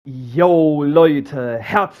Yo Leute,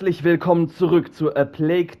 herzlich willkommen zurück zu A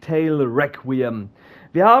Plague Tale Requiem.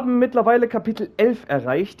 Wir haben mittlerweile Kapitel 11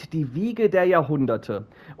 erreicht, die Wiege der Jahrhunderte.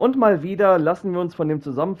 Und mal wieder lassen wir uns von dem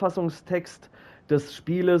Zusammenfassungstext des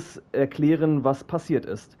Spieles erklären, was passiert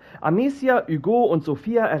ist. Amicia, Hugo und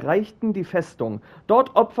Sophia erreichten die Festung.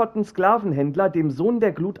 Dort opferten Sklavenhändler dem Sohn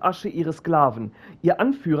der Glutasche ihre Sklaven. Ihr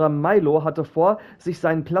Anführer Milo hatte vor, sich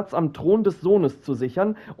seinen Platz am Thron des Sohnes zu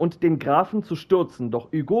sichern und den Grafen zu stürzen,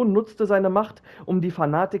 doch Hugo nutzte seine Macht, um die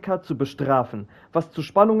Fanatiker zu bestrafen, was zu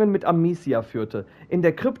Spannungen mit Amicia führte. In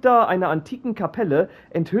der Krypta einer antiken Kapelle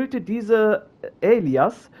enthüllte diese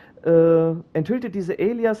Elias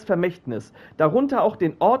Vermächtnis, darunter auch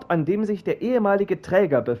den Ort, an dem sich der ehemalige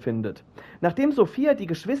Träger befindet. Nachdem Sophia die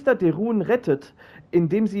Geschwister Derun rettet,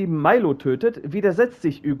 indem sie Milo tötet, widersetzt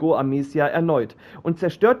sich Hugo Amicia erneut und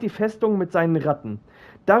zerstört die Festung mit seinen Ratten.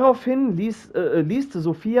 Daraufhin liest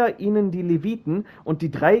Sophia ihnen die Leviten und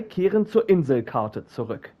die drei kehren zur Inselkarte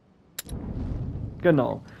zurück.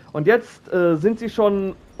 Genau. Und jetzt sind sie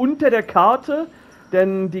schon unter der Karte.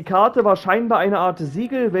 Denn die Karte war scheinbar eine Art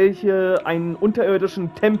Siegel, welche einen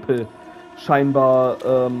unterirdischen Tempel scheinbar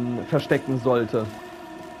verstecken sollte.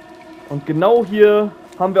 Und genau hier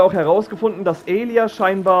haben wir auch herausgefunden, dass Elia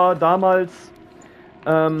scheinbar damals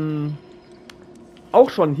auch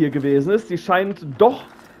schon hier gewesen ist. Sie scheint doch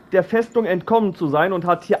der Festung entkommen zu sein und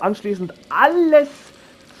hat hier anschließend alles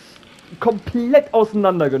komplett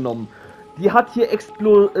auseinandergenommen. Die hat hier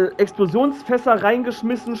Explosionsfässer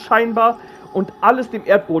reingeschmissen scheinbar und alles dem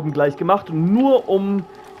Erdboden gleich gemacht, nur um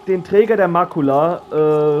den Träger der Macula,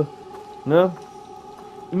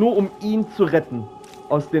 nur um ihn zu retten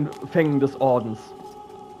aus den Fängen des Ordens.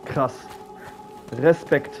 Krass.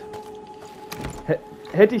 Respekt.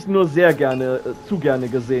 Hätte ich nur sehr gerne, zu gerne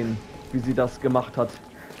gesehen, wie sie das gemacht hat.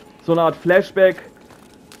 So eine Art Flashback.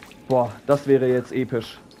 Boah, das wäre jetzt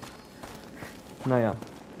episch. Naja.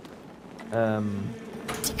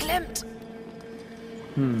 Die klemmt.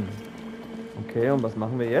 Okay, und was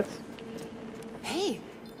machen wir jetzt? Hey,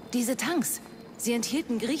 diese Tanks. Sie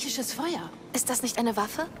enthielten griechisches Feuer. Ist das nicht eine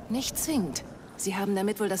Waffe? Nicht zwingend. Sie haben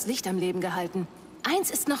damit wohl das Licht am Leben gehalten.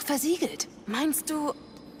 Eins ist noch versiegelt. Meinst du,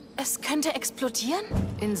 es könnte explodieren?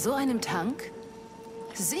 In so einem Tank?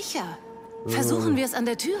 Sicher. Versuchen wir es an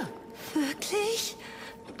der Tür. Wirklich?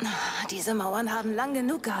 Diese Mauern haben lang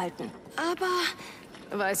genug gehalten. Aber...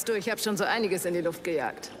 Weißt du, ich habe schon so einiges in die Luft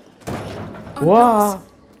gejagt. Und Wow. los.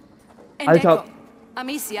 Entdeckung. Alter.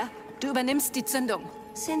 Amicia, du übernimmst die Zündung.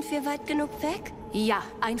 Sind wir weit genug weg? Ja,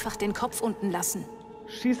 einfach den Kopf unten lassen.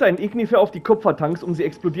 Schieße ein Ignifer auf die Kupfertanks, um sie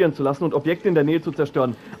explodieren zu lassen und Objekte in der Nähe zu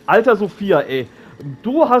zerstören. Alter Sophia, ey.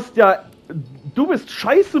 Du bist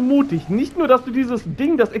scheiße mutig. Nicht nur, dass du dieses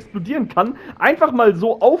Ding, das explodieren kann, einfach mal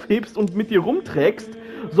so aufhebst und mit dir rumträgst,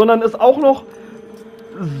 sondern es auch noch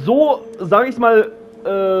so, sag ich mal,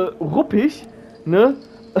 ruppig, ne,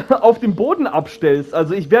 auf dem Boden abstellst.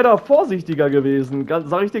 Also ich wäre da vorsichtiger gewesen,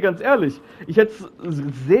 sag ich dir ganz ehrlich. Ich hätte es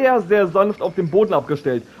sehr, sehr sanft auf dem Boden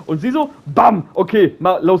abgestellt. Und sie so, bam, okay,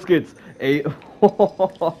 mal, los geht's. Ey,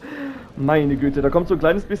 meine Güte, da kommt so ein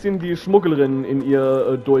kleines bisschen die Schmugglerin in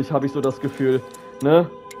ihr durch, habe ich so das Gefühl, ne.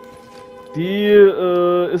 Die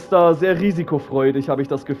ist da sehr risikofreudig, habe ich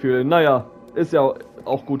das Gefühl. Naja, ist ja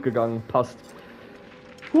auch gut gegangen, passt.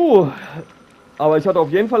 Puh, aber ich hatte auf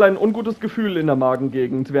jeden Fall ein ungutes Gefühl in der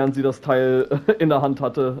Magengegend, während sie das Teil in der Hand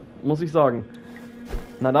hatte, muss ich sagen.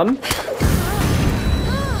 Na dann.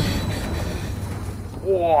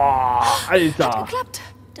 Boah, Alter. Hat geklappt.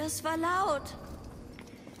 Das war laut.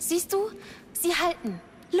 Siehst du? Sie halten.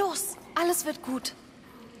 Los, alles wird gut.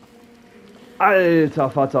 Alter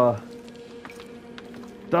Vater.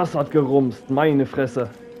 Das hat gerumst, meine Fresse.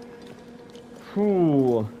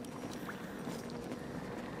 Puh.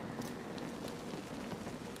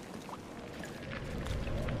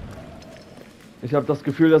 Ich habe das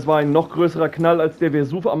Gefühl, das war ein noch größerer Knall als der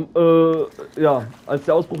Vesuv als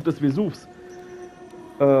der Ausbruch des Vesuvs.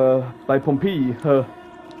 Bei Pompeji.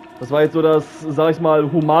 Das war jetzt so das, sag ich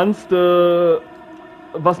mal, humanste,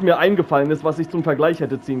 was mir eingefallen ist, was ich zum Vergleich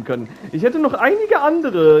hätte ziehen können. Ich hätte noch einige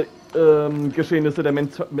andere Geschehnisse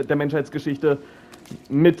der Menschheitsgeschichte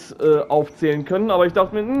mit aufzählen können, aber ich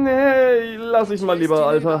dachte mir, nee, lass ich mal lieber,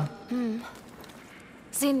 Alter.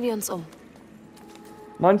 Sehen wir uns um.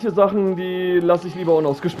 Manche Sachen, die lasse ich lieber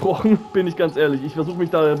unausgesprochen, bin ich ganz ehrlich. Ich versuche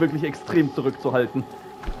mich da wirklich extrem zurückzuhalten.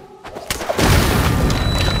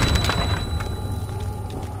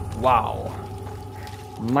 Wow.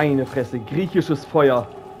 Meine Fresse, griechisches Feuer.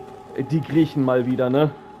 Die Griechen mal wieder,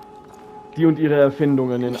 ne? Die und ihre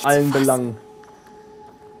Erfindungen in allen Belangen.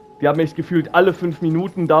 Die haben echt gefühlt alle 5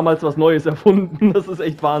 Minuten damals was Neues erfunden. Das ist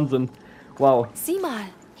echt Wahnsinn. Wow. Sieh mal,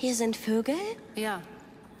 Hier sind Vögel? Ja,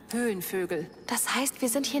 Höhlenvögel. Das heißt, wir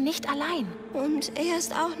sind hier nicht allein. Und er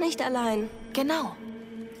ist auch nicht allein. Genau.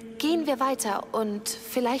 Gehen wir weiter und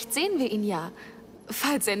vielleicht sehen wir ihn ja,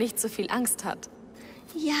 falls er nicht so viel Angst hat.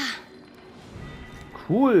 Ja.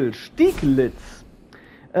 Cool, Stieglitz.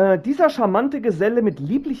 Dieser charmante Geselle mit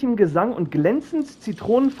lieblichem Gesang und glänzend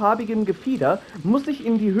zitronenfarbigem Gefieder muss sich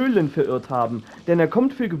in die Höhlen verirrt haben, denn er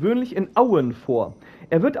kommt für gewöhnlich in Auen vor.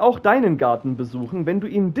 Er wird auch deinen Garten besuchen, wenn du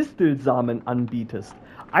ihm Distelsamen anbietest.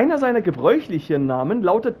 Einer seiner gebräuchlichen Namen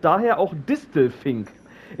lautet daher auch Distelfink.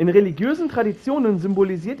 In religiösen Traditionen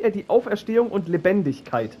symbolisiert er die Auferstehung und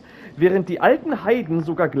Lebendigkeit, während die alten Heiden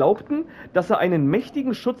sogar glaubten, dass er einen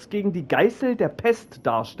mächtigen Schutz gegen die Geißel der Pest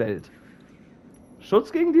darstellt.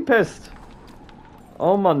 Schutz gegen die Pest.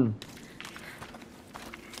 Oh Mann.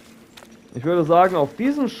 Ich würde sagen, auf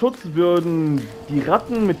diesen Schutz würden die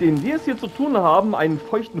Ratten, mit denen wir es hier zu tun haben, einen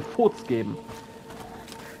feuchten Furz geben.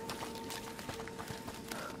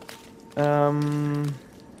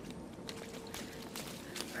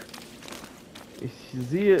 Ich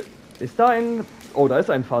sehe... Ist da ein... Oh, da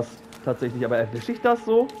ist ein Fass. Tatsächlich, aber erwische ich das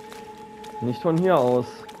so? Nicht von hier aus.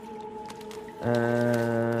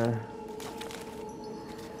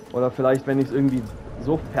 Oder vielleicht, wenn ich es irgendwie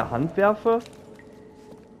so per Hand werfe?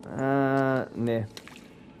 Nee.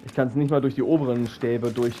 Ich kann es nicht mal durch die oberen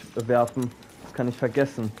Stäbe durchwerfen. Das kann ich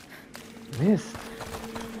vergessen. Mist.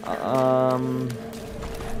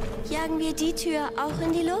 Jagen wir die Tür auch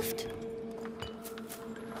in die Luft?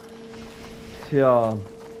 Tja.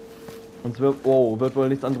 Uns wird... Oh, wird wohl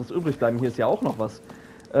nichts anderes übrig bleiben. Hier ist ja auch noch was.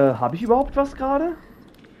 Habe ich überhaupt was gerade?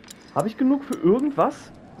 Habe ich genug für irgendwas?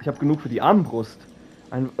 Ich habe genug für die Armbrust.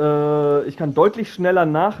 Ich kann deutlich schneller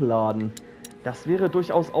nachladen. Das wäre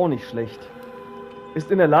durchaus auch nicht schlecht.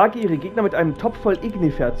 Ist in der Lage, ihre Gegner mit einem Topf voll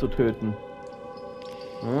Ignifer zu töten.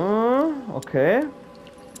 Okay.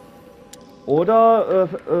 Oder,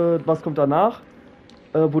 was kommt danach?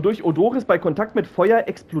 Wodurch Odoris bei Kontakt mit Feuer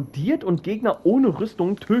explodiert und Gegner ohne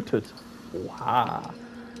Rüstung tötet. Oha.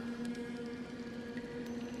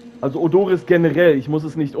 Also Odoris generell. Ich muss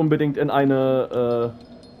es nicht unbedingt in eine,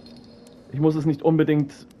 ich muss es nicht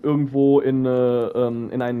unbedingt irgendwo in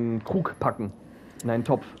einen Krug packen. In einen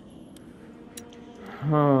Topf.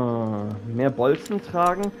 Mehr Bolzen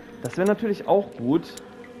tragen. Das wäre natürlich auch gut.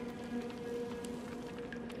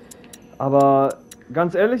 Aber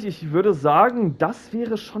ganz ehrlich, ich würde sagen, das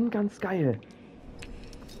wäre schon ganz geil.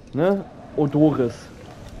 Ne? Odoris.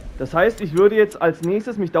 Das heißt, ich würde jetzt als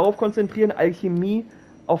nächstes mich darauf konzentrieren, Alchemie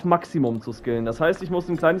auf Maximum zu skillen. Das heißt, ich muss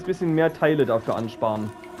ein kleines bisschen mehr Teile dafür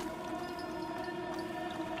ansparen.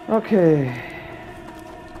 Okay.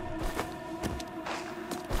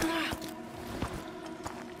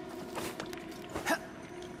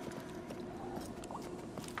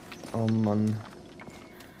 Oh Mann.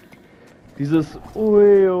 Dieses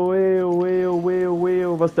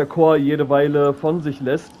was der Chor jede Weile von sich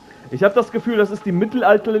lässt. Ich habe das Gefühl, das ist die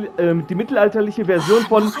mittelalterliche Version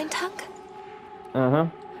von... Noch ein Tank? Aha.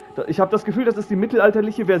 Ich habe das Gefühl, das ist die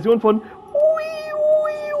mittelalterliche Version von...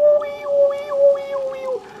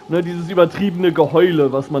 Ne, dieses übertriebene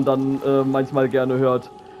Geheule, was man dann manchmal gerne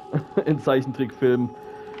hört. In Zeichentrickfilmen.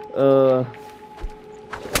 Boah.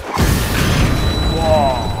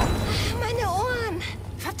 Meine Ohren!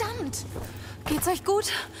 Verdammt! Geht's euch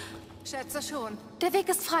gut? Schätze schon. Der Weg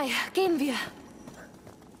ist frei. Gehen wir.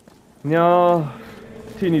 Ja,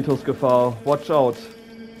 Tinnitus-Gefahr. Watch out.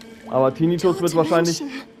 Aber Tinnitus wird wahrscheinlich...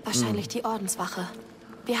 Wahrscheinlich die Ordenswache.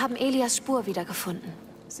 Wir haben Elias Spur wiedergefunden.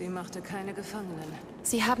 Sie machte keine Gefangenen.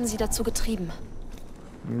 Sie haben sie dazu getrieben.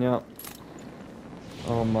 Ja.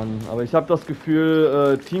 Oh Mann, aber ich habe das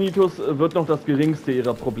Gefühl, Tinnitus wird noch das geringste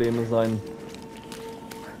ihrer Probleme sein.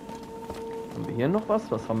 Haben wir hier noch was?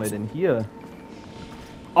 Was haben wir denn hier?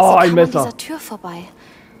 Oh, ein Messer! Sie kam an dieser Tür vorbei.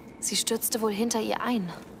 Sie stürzte wohl hinter ihr ein.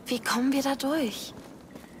 Wie kommen wir da durch?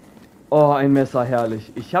 Oh, ein Messer,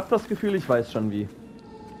 herrlich. Ich habe das Gefühl, ich weiß schon wie.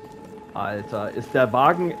 Alter, ist der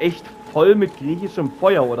Wagen echt voll mit griechischem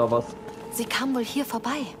Feuer oder was? Sie kam wohl hier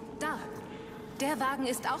vorbei. Da. Der Wagen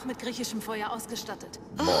ist auch mit griechischem Feuer ausgestattet.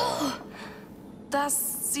 Oh,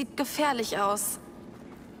 das sieht gefährlich aus.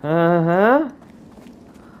 Aha.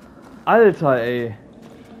 Alter, ey.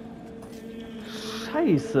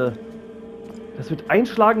 Scheiße. Das wird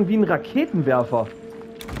einschlagen wie ein Raketenwerfer.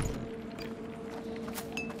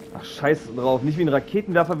 Ach, scheiße drauf. Nicht wie ein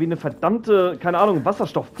Raketenwerfer, wie eine verdammte, keine Ahnung,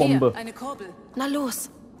 Wasserstoffbombe. Hier, eine Kurbel. Na los.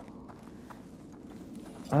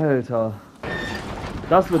 Alter.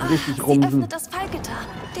 Das wird richtig Sie rumsen. öffnet das Fallgitter.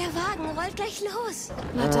 Der Wagen rollt gleich los.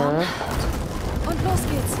 Na dann. Und los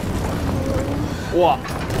geht's. Oh.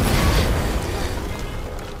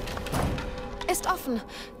 ist offen,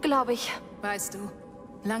 glaube ich. Weißt du,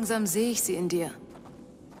 langsam sehe ich sie in dir.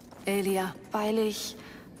 Elia. Weil ich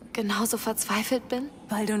genauso verzweifelt bin?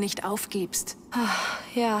 Weil du nicht aufgibst.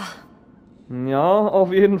 Ja. Ja,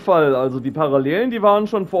 auf jeden Fall. Also die Parallelen, die waren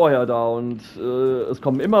schon vorher da und es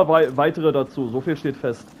kommen immer weitere dazu. So viel steht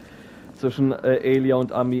fest zwischen Elia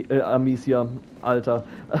und Amicia. Alter.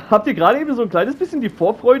 Habt ihr gerade eben so ein kleines bisschen die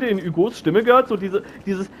Vorfreude in Hugos Stimme gehört? So dieses,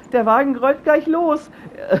 der Wagen rollt gleich los.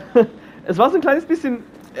 Es war so ein kleines bisschen,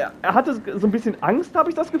 er hatte so ein bisschen Angst, habe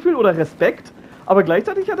ich das Gefühl, oder Respekt. Aber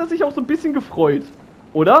gleichzeitig hat er sich auch so ein bisschen gefreut.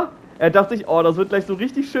 Oder? Er dachte sich, oh, das wird gleich so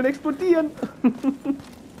richtig schön explodieren.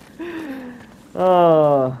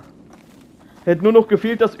 Hätte nur noch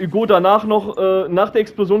gefehlt, dass Hugo danach noch, nach der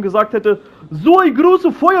Explosion gesagt hätte, so ein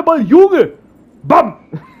großer Feuerball, Junge! Bam!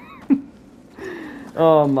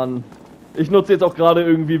 Oh Mann. Ich nutze jetzt auch gerade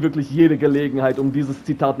irgendwie wirklich jede Gelegenheit, um dieses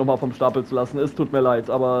Zitat nochmal vom Stapel zu lassen. Es tut mir leid,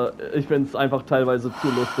 aber ich finde es einfach teilweise zu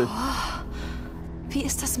lustig. Wie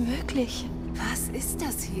ist das möglich? Was ist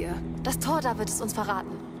das hier? Das Tor da wird es uns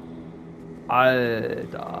verraten.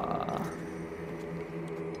 Alter.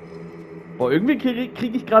 Boah, irgendwie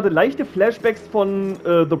krieg ich gerade leichte Flashbacks von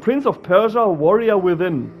The Prince of Persia, Warrior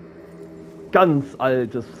Within. Ganz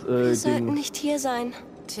altes Wir sollten Ding. nicht hier sein.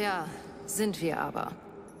 Tja, sind wir aber.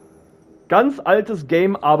 Ganz altes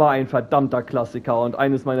Game, aber ein verdammter Klassiker und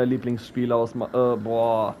eines meiner Lieblingsspiele aus...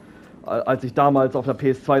 boah, als ich damals auf der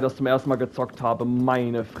PS2 das zum ersten Mal gezockt habe,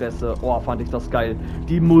 meine Fresse, oh, fand ich das geil.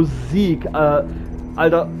 Die Musik,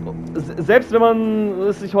 Alter, selbst wenn man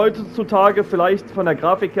es sich heutzutage vielleicht von der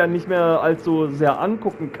Grafik her nicht mehr allzu sehr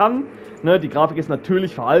angucken kann, ne, die Grafik ist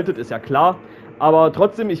natürlich veraltet, ist ja klar, aber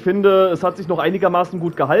trotzdem, ich finde, es hat sich noch einigermaßen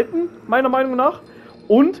gut gehalten, meiner Meinung nach.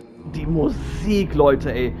 Und die Musik,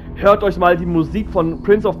 Leute, ey, hört euch mal die Musik von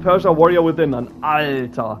Prince of Persia Warrior Within an,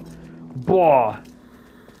 Alter, boah,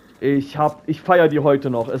 ich feiere die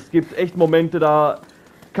heute noch. Es gibt echt Momente, da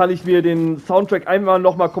kann ich mir den Soundtrack einmal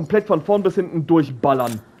nochmal komplett von vorn bis hinten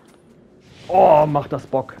durchballern. Oh, macht das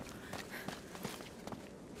Bock.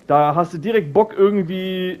 Da hast du direkt Bock,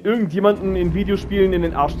 irgendjemanden in Videospielen in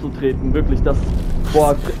den Arsch zu treten. Wirklich, das...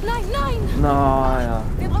 Boah... Nein, nein! Naja.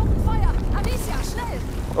 Wir brauchen Feuer! Amicia, schnell!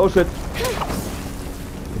 Oh shit.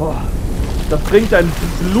 Boah. Das bringt dein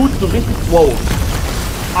Blut so richtig... Wow.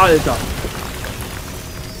 Alter.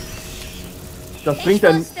 Das bringt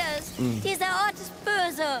dein... Ich wusste es. Dieser Ort ist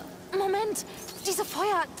böse. Moment! Diese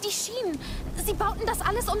Feuer, die Schienen. Sie bauten das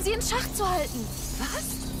alles, um sie in Schach zu halten.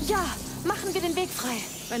 Was? Ja, machen wir den Weg frei.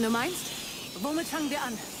 Wenn du meinst, womit fangen wir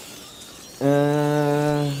an?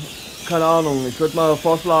 Keine Ahnung. Ich würde mal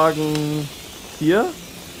vorschlagen... Hier?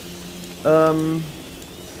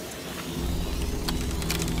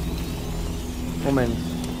 Moment.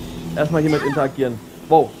 Erstmal hiermit interagieren.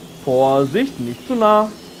 Wow. Vorsicht, nicht zu nah.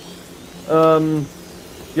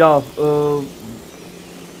 Ja,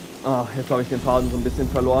 jetzt habe ich den Faden so ein bisschen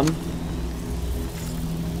verloren.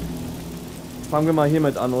 Fangen wir mal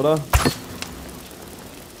hiermit an, oder?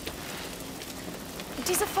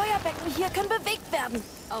 Diese Feuerbecken hier können bewegt werden.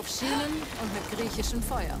 Auf Schienen und mit griechischem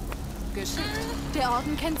Feuer. Geschickt. Der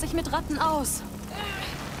Orden kennt sich mit Ratten aus.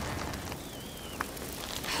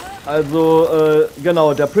 Also,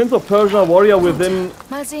 genau, der Prince of Persia Warrior Within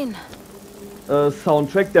Mal sehen.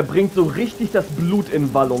 Soundtrack, der bringt so richtig das Blut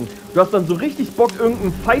in Wallung. Du hast dann so richtig Bock,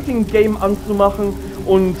 irgendein Fighting-Game anzumachen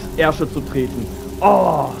und Ärsche zu treten.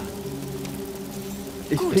 Oh!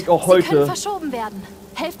 Ich krieg auch Sie können heute... verschoben werden.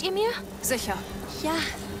 Helft ihr mir? Sicher. Ja,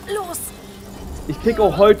 Los! Ich krieg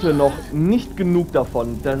auch heute noch nicht genug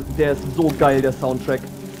davon. Der ist so geil, der Soundtrack.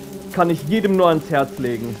 Kann ich jedem nur ans Herz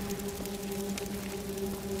legen.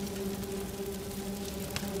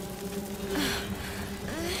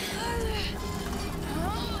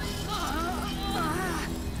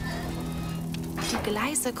 Die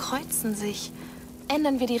Gleise kreuzen sich.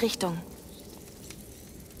 Ändern wir die Richtung.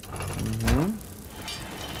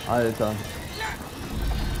 Alter.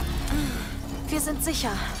 Wir sind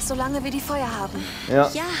sicher, solange wir die Feuer haben. Ja.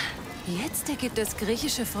 ja. Jetzt ergibt das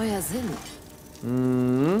griechische Feuer Sinn.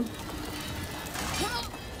 Mhm.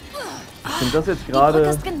 Ich finde das jetzt Die Brücke gerade...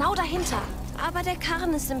 ist genau dahinter. Aber der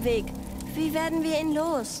Karren ist im Weg. Wie werden wir ihn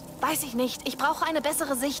los? Weiß ich nicht. Ich brauche eine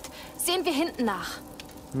bessere Sicht. Sehen wir hinten nach.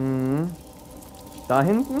 Da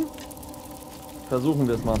hinten? Versuchen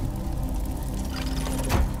wir es mal.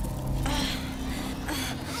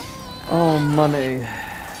 Oh Mann, ey.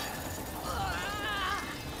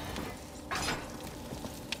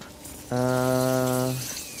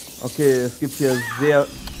 Okay, es gibt hier sehr...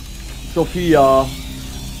 Sophia.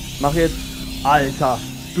 Mach jetzt... Alter.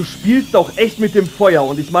 Du spielst doch echt mit dem Feuer.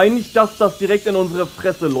 Und ich meine nicht, dass das direkt in unsere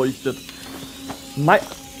Fresse leuchtet.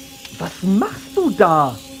 Was machst du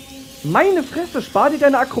da? Meine Fresse, spar dir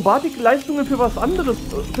deine Akrobatikleistungen für was anderes,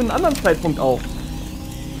 für einen anderen Zeitpunkt auf.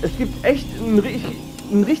 Es gibt echt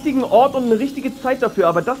einen richtigen Ort und eine richtige Zeit dafür,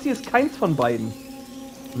 aber das hier ist keins von beiden.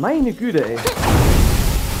 Meine Güte, ey.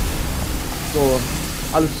 So,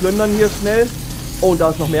 alles plündern hier schnell. Oh, da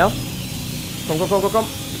ist noch mehr. Komm, komm, komm, komm, komm.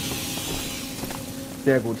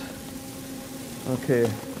 Sehr gut. Okay.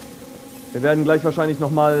 Wir werden gleich wahrscheinlich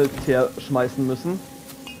nochmal Teer schmeißen müssen.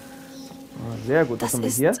 Sehr gut, was haben wir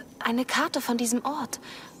hier? Das ist eine Karte von diesem Ort.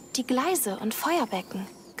 Die Gleise und Feuerbecken.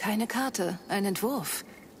 Keine Karte, ein Entwurf.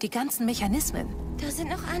 Die ganzen Mechanismen. Da sind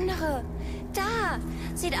noch andere. Da!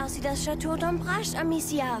 Sieht aus wie das Chateau d'Ombrage,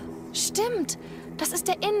 Amicia. Stimmt. Das ist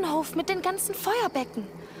der Innenhof mit den ganzen Feuerbecken.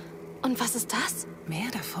 Und was ist das? Mehr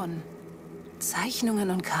davon. Zeichnungen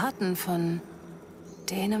und Karten von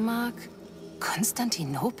Dänemark,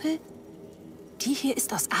 Konstantinopel? Die hier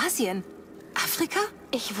ist aus Asien. Afrika?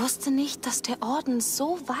 Ich wusste nicht, dass der Orden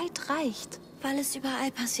so weit reicht. Weil es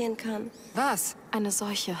überall passieren kann. Was? Eine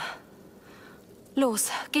Seuche. Los,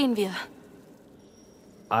 gehen wir.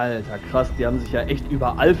 Alter, krass, die haben sich ja echt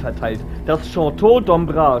überall verteilt. Das Chateau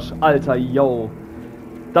d'Ombrage, alter, yo.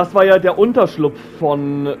 Das war ja der Unterschlupf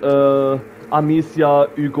von Amicia,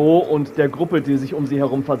 Hugo und der Gruppe, die sich um sie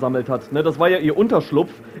herum versammelt hat. Ne, das war ja ihr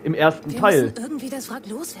Unterschlupf im ersten Teil. Wir müssen irgendwie das Wrack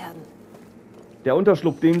loswerden. Der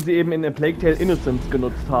Unterschlupf, den sie eben in A Plague Tale Innocence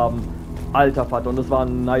genutzt haben. Alter Vater, und das war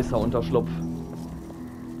ein nicer Unterschlupf.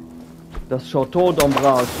 Das Chateau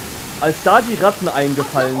d'Ombrage. Als da die Ratten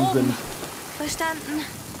eingefallen sind, Verstanden.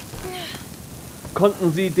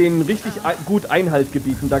 konnten sie denen richtig gut Einhalt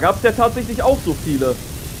gebieten. Da gab es ja tatsächlich auch so viele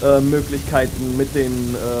Möglichkeiten mit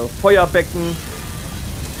den Feuerbecken.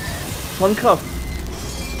 Schon krass.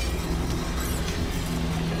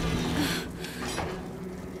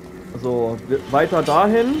 So, weiter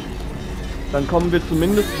dahin. Dann kommen wir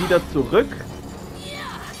zumindest wieder zurück.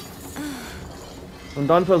 Und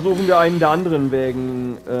dann versuchen wir einen der anderen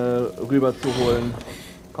Wegen rüber zu holen.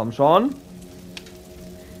 Komm schon.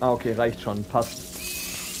 Ah, okay, reicht schon. Passt.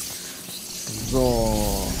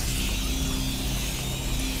 So.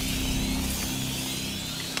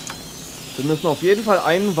 Wir müssen auf jeden Fall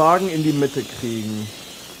einen Wagen in die Mitte kriegen.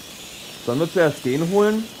 Sollen wir zuerst den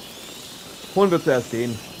holen? Holen wir zuerst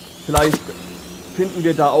den. Vielleicht finden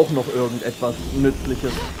wir da auch noch irgendetwas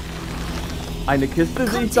Nützliches. Eine Kiste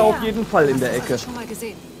sehe ich da auf jeden Fall in der Ecke. Hast du schon mal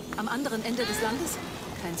gesehen? Am anderen Ende des Landes?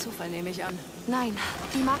 Kein Zufall, nehme ich an. Nein,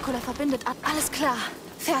 die Macula verbindet. Alles klar.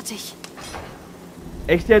 Fertig.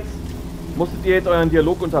 Echt jetzt? Musstet ihr jetzt euren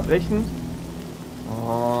Dialog unterbrechen?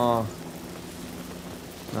 Oh.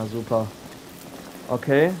 Na super.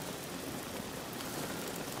 Okay.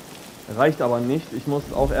 Reicht aber nicht. Ich muss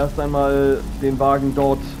auch erst einmal den Wagen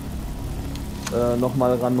dort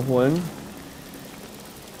nochmal ranholen.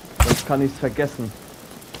 Sonst kann ich es vergessen,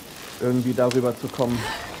 irgendwie darüber zu kommen.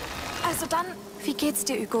 Also dann, wie geht's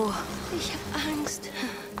dir, Hugo? Ich hab Angst.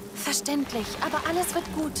 Verständlich, aber alles wird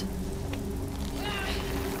gut.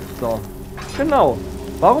 So. Genau.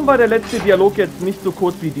 Warum war der letzte Dialog jetzt nicht so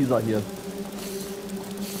kurz wie dieser hier?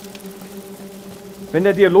 Wenn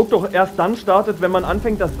der Dialog doch erst dann startet, wenn man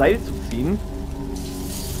anfängt, das Seil zu ziehen.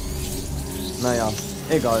 Naja,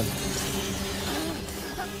 egal.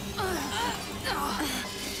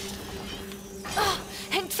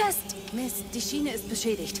 Hängt fest. Mist, die Schiene ist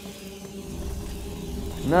beschädigt.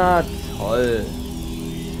 Na toll.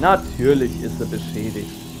 Natürlich ist sie beschädigt.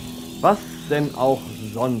 Was denn auch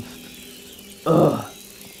sonst? Ugh.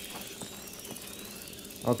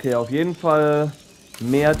 Okay, auf jeden Fall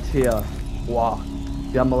mehr Teer. Boah,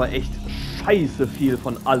 wir haben aber echt scheiße viel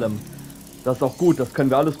von allem. Das ist auch gut, das können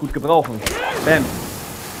wir alles gut gebrauchen. Bam.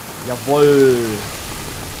 Jawohl.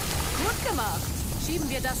 Gut gemacht. Schieben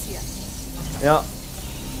wir das hier. Ja.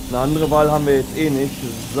 Eine andere Wahl haben wir jetzt eh nicht.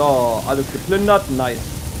 So, alles geplündert. Nice.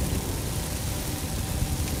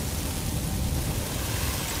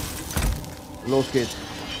 Los geht's.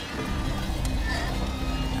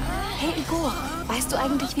 Hey, Hugo, weißt du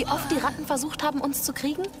eigentlich, wie oft die Ratten versucht haben, uns zu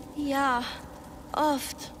kriegen? Ja,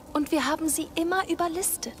 oft. Und wir haben sie immer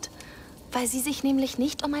überlistet, weil sie sich nämlich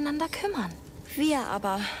nicht umeinander kümmern. Wir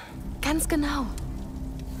aber. Ganz genau.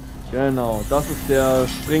 Genau, das ist der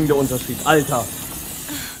springende Unterschied. Alter.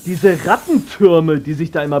 Diese Rattentürme, die sich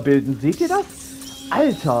da immer bilden. Seht ihr das?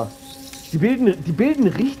 Alter. Die bilden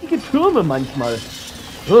richtige Türme manchmal.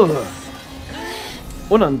 Ugh.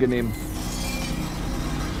 Unangenehm.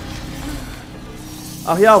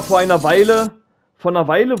 Ach ja, vor einer Weile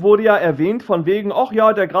wurde ja erwähnt von wegen, ach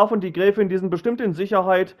ja, der Graf und die Gräfin, die sind bestimmt in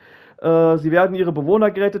Sicherheit. Sie werden ihre Bewohner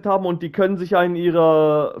gerettet haben und die können sich ja in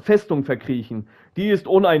ihrer Festung verkriechen. Die ist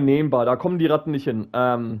uneinnehmbar, da kommen die Ratten nicht hin.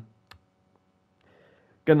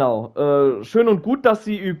 Genau. Schön und gut, dass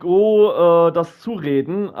sie Hugo das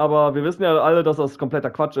zureden, aber wir wissen ja alle, dass das kompletter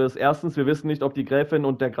Quatsch ist. Erstens, wir wissen nicht, ob die Gräfin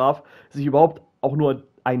und der Graf sich überhaupt auch nur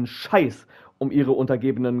einen Scheiß um ihre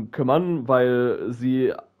Untergebenen kümmern, weil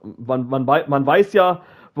man weiß ja,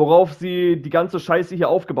 worauf sie die ganze Scheiße hier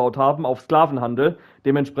aufgebaut haben, auf Sklavenhandel.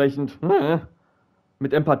 Dementsprechend,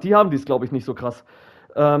 mit Empathie haben die es, glaube ich, nicht so krass.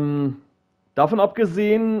 Davon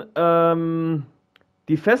abgesehen,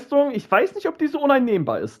 die Festung, ich weiß nicht, ob die so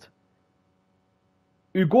uneinnehmbar ist.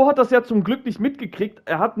 Hugo hat das ja zum Glück nicht mitgekriegt.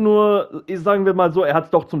 Er hat nur, sagen wir mal so, er hat es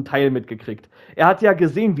doch zum Teil mitgekriegt. Er hat ja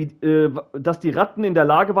gesehen, dass die Ratten in der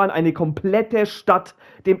Lage waren, eine komplette Stadt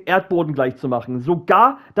dem Erdboden gleichzumachen.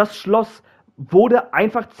 Sogar das Schloss wurde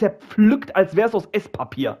einfach zerpflückt, als wäre es aus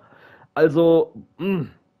Esspapier. Also, wir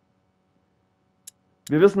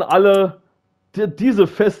wissen alle, diese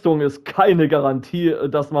Festung ist keine Garantie,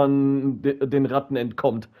 dass man den Ratten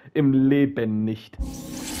entkommt. Im Leben nicht.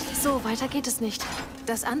 So, weiter geht es nicht.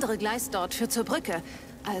 Das andere Gleis dort führt zur Brücke.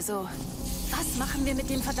 Also, was machen wir mit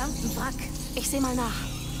dem verdammten Wrack? Ich sehe mal nach.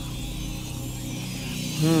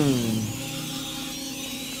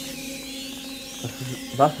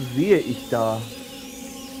 Was sehe ich da?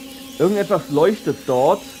 Irgendetwas leuchtet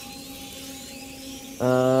dort.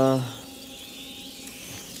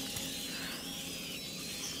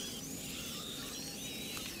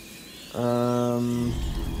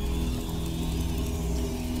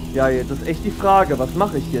 Ja, jetzt ist echt die Frage, was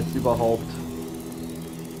mache ich jetzt überhaupt?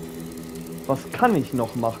 Was kann ich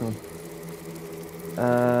noch machen?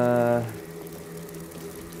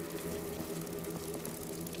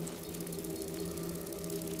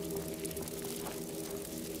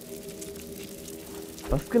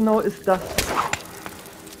 Was genau ist das?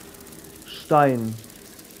 Stein.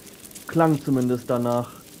 Klang zumindest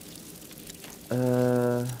danach.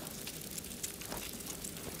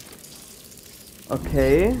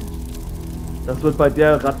 Okay. Das wird bei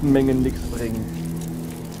der Rattenmenge nichts bringen.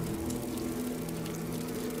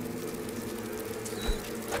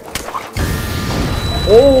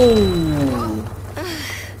 Oh!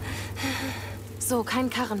 So, kein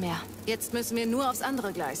Karren mehr. Jetzt müssen wir nur aufs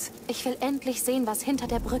andere Gleis. Ich will endlich sehen, was hinter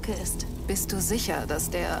der Brücke ist. Bist du sicher, dass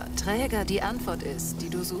der Träger die Antwort ist, die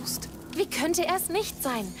du suchst? Wie könnte er es nicht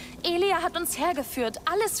sein? Elia hat uns hergeführt.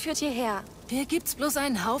 Alles führt hierher. Hier gibt's bloß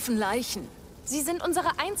einen Haufen Leichen. Sie sind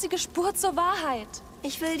unsere einzige Spur zur Wahrheit.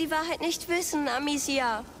 Ich will die Wahrheit nicht wissen,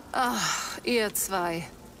 Amicia. Ach, ihr zwei.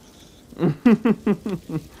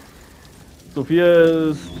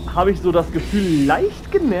 Sophia ist, habe ich so das Gefühl,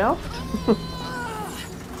 leicht genervt.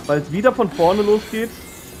 Weil es wieder von vorne losgeht.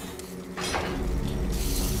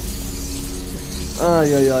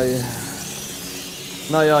 Eieiei.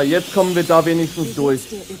 Naja, jetzt kommen wir da wenigstens durch.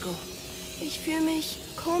 Dir, Hugo? Ich fühle mich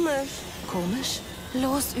komisch. Komisch?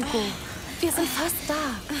 Los, Hugo. Wir sind fast da.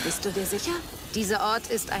 Bist du dir sicher? Dieser Ort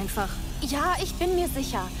ist einfach... Ja, ich bin mir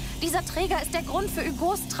sicher. Dieser Träger ist der Grund für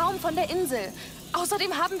Hugos Traum von der Insel.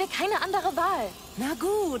 Außerdem haben wir keine andere Wahl. Na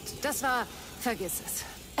gut, das war... Vergiss es.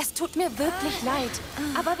 Es tut mir wirklich leid,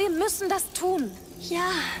 aber wir müssen das tun. Ja,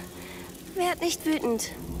 werd nicht wütend.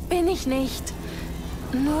 Bin ich nicht.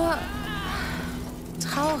 Nur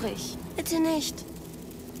traurig. Bitte nicht.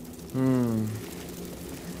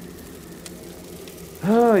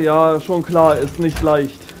 Ja, schon klar, ist nicht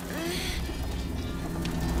leicht.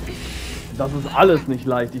 Das ist alles nicht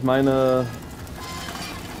leicht. Ich meine,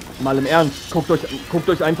 mal im Ernst, guckt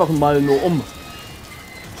euch einfach mal nur um.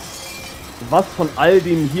 Was von all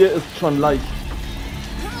dem hier ist schon leicht?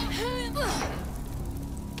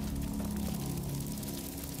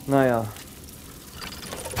 Naja.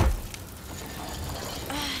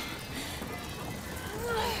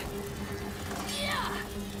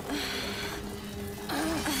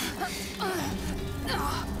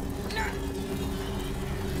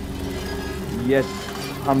 Jetzt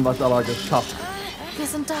haben wir es aber geschafft. Wir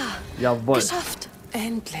sind da. Jawohl. Geschafft.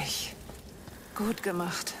 Endlich. Gut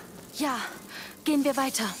gemacht. Ja, gehen wir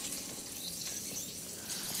weiter.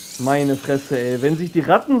 Meine Fresse, ey. Wenn sich die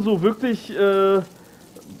Ratten so wirklich, wenn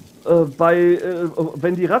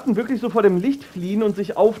die Ratten wirklich so vor dem Licht fliehen und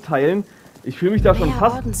sich aufteilen, ich fühle mich da schon Mehr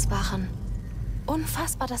fast... Ordenswachen.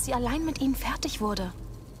 Unfassbar, dass sie allein mit ihnen fertig wurde.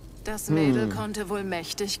 Das Mädel konnte wohl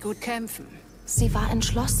mächtig gut kämpfen. Sie war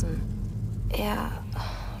entschlossen. Er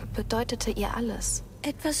bedeutete ihr alles.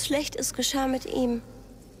 Etwas Schlechtes geschah mit ihm.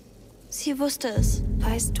 Sie wusste es.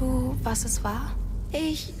 Weißt du, was es war?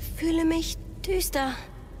 Ich fühle mich düster.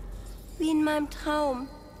 Wie in meinem Traum.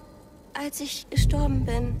 Als ich gestorben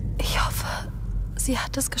bin. Ich hoffe, sie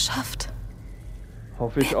hat es geschafft.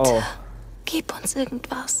 Hoffe ich Bitte, auch. gib uns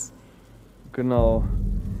irgendwas. Genau.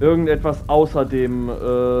 Irgendetwas außer dem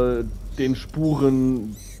den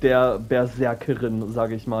Spuren der Berserkerin,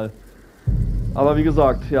 sage ich mal. Aber wie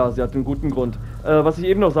gesagt, ja, sie hat einen guten Grund. Was ich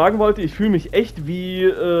eben noch sagen wollte, ich fühle mich echt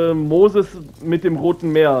wie Moses mit dem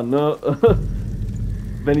Roten Meer, ne?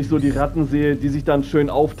 Wenn ich so die Ratten sehe, die sich dann schön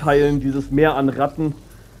aufteilen, dieses Meer an Ratten.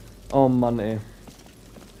 Oh Mann, ey.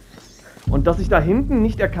 Und dass ich da hinten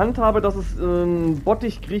nicht erkannt habe, dass es ein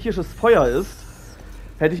Bottich griechisches Feuer ist,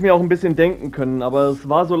 hätte ich mir auch ein bisschen denken können. Aber es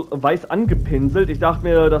war so weiß angepinselt. Ich dachte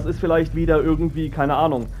mir, das ist vielleicht wieder irgendwie, keine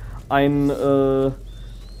Ahnung,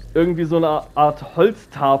 irgendwie so eine Art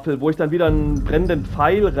Holztafel, wo ich dann wieder einen brennenden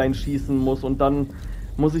Pfeil reinschießen muss und dann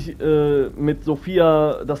muss ich mit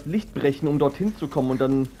Sophia das Licht brechen, um dorthin zu kommen und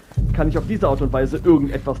dann kann ich auf diese Art und Weise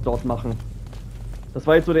irgendetwas dort machen. Das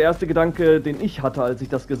war jetzt so der erste Gedanke, den ich hatte, als ich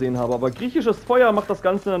das gesehen habe. Aber griechisches Feuer macht das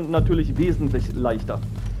Ganze natürlich wesentlich leichter.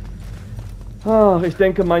 Ach, ich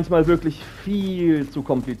denke manchmal wirklich viel zu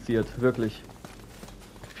kompliziert. Wirklich.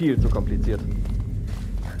 Viel zu kompliziert.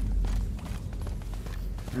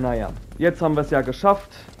 Naja, jetzt haben wir es ja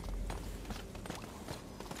geschafft.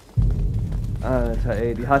 Alter,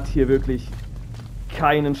 ey, die hat hier wirklich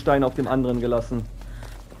keinen Stein auf dem anderen gelassen.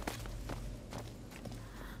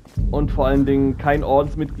 Und vor allen Dingen kein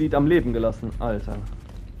Ordensmitglied am Leben gelassen. Alter.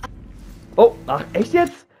 Oh, ach, echt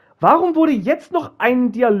jetzt? Warum wurde jetzt noch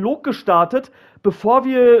ein Dialog gestartet, bevor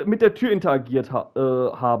wir mit der Tür interagiert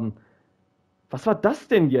haben? Was war das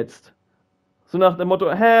denn jetzt? So nach dem Motto,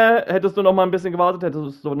 hä, hättest du noch mal ein bisschen gewartet,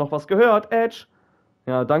 hättest du noch was gehört, Edge?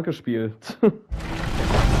 Ja, danke, Spiel.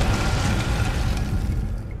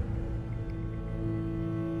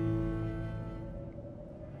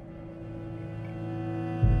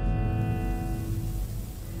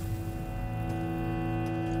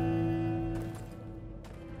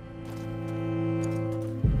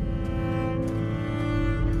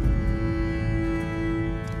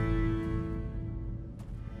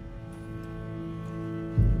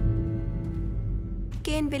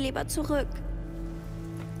 Gehen wir lieber zurück.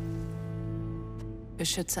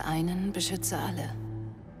 Beschütze einen, beschütze alle.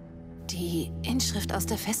 Die Inschrift aus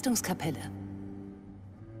der Festungskapelle.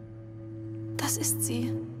 Das ist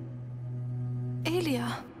sie. Elia.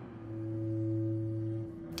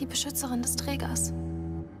 Die Beschützerin des Trägers.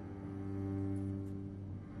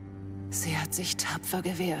 Sie hat sich tapfer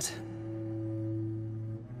gewehrt.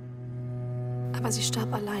 Aber sie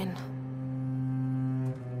starb allein.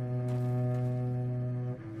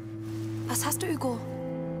 Was hast du, Hugo?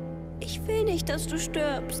 Ich will nicht, dass du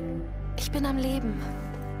stirbst. Ich bin am Leben.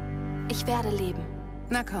 Ich werde leben.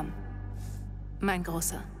 Na komm, mein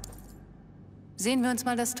Großer. Sehen wir uns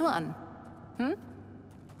mal das Tor an. Hm?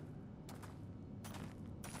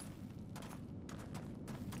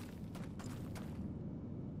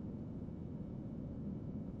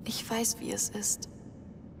 Ich weiß, wie es ist,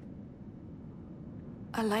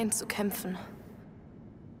 allein zu kämpfen.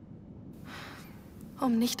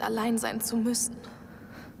 Um nicht allein sein zu müssen.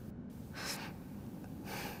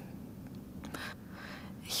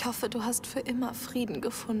 Ich hoffe, du hast für immer Frieden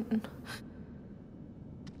gefunden.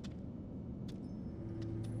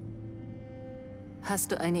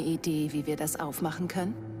 Hast du eine Idee, wie wir das aufmachen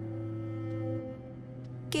können?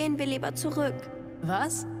 Gehen wir lieber zurück.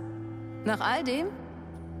 Was? Nach all dem?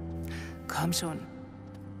 Komm schon.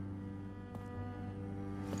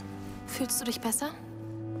 Fühlst du dich besser?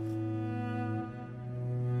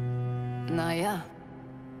 Naja.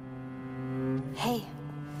 Hey,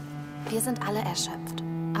 wir sind alle erschöpft.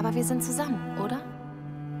 Aber wir sind zusammen, oder?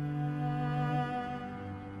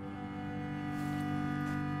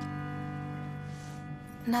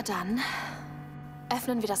 Na dann,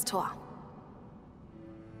 öffnen wir das Tor.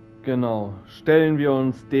 Genau, stellen wir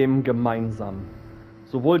uns dem gemeinsam.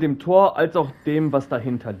 Sowohl dem Tor als auch dem, was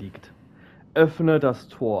dahinter liegt. Öffne das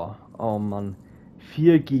Tor. Oh Mann.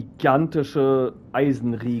 4 gigantische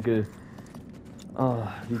Eisenriegel. Oh,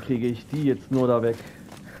 wie kriege ich die jetzt nur da weg?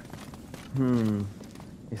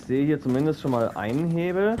 Ich sehe hier zumindest schon mal einen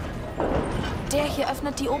Hebel. Der hier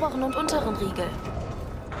öffnet die oberen und unteren Riegel.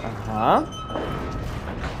 Aha.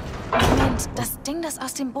 Moment, das Ding, das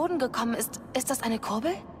aus dem Boden gekommen ist, ist das eine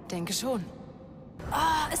Kurbel? Denke schon.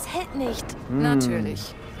 Oh, es hält nicht.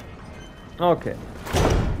 Natürlich. Okay.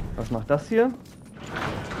 Was macht das hier?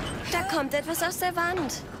 Da kommt etwas aus der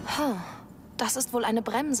Wand. Das ist wohl eine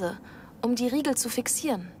Bremse, um die Riegel zu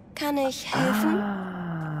fixieren. Kann ich helfen?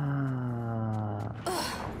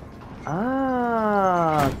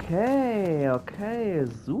 Okay,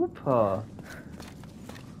 super.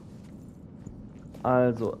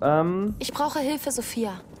 Also, Ich brauche Hilfe,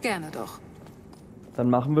 Sophia. Gerne doch. dann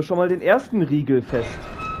machen wir schon mal den ersten Riegel fest.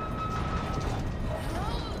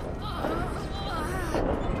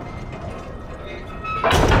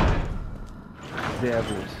 Sehr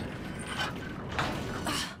gut.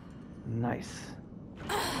 Nice.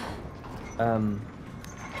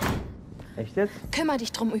 Echt jetzt? Kümmer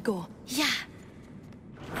dich drum, Hugo. Ja.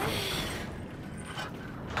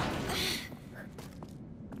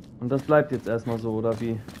 Und das bleibt jetzt erstmal so, oder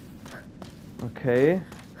wie? Okay.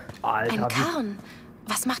 Alter, Ein Karren.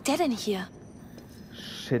 Was macht der denn hier?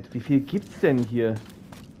 Shit, wie viel gibt's denn hier?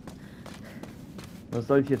 Was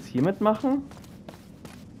soll ich jetzt hiermit machen?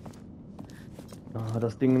 Oh,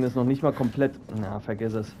 das Ding ist noch nicht mal komplett... Na,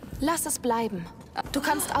 vergiss es. Lass es bleiben. Du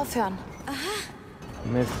kannst aufhören.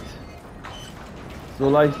 Mist. So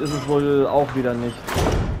leicht ist es wohl auch wieder nicht.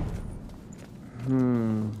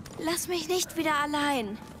 Lass mich nicht wieder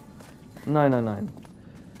allein. Nein, nein, nein.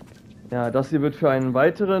 Ja, das hier wird für einen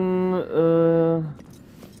weiteren...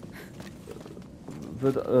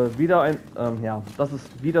 wieder ein... ja, das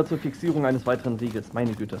ist wieder zur Fixierung eines weiteren Sieges.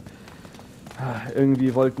 Meine Güte.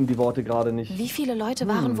 Irgendwie wollten die Worte gerade nicht. Wie viele Leute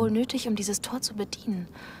waren wohl nötig, um dieses Tor zu bedienen?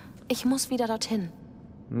 Ich muss wieder dorthin.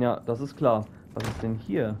 Ja, das ist klar. Was ist denn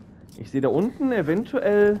hier? Ich sehe da unten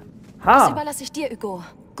eventuell... Das Ha! überlasse ich dir, Hugo.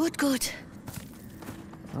 Gut, gut.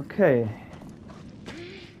 Okay.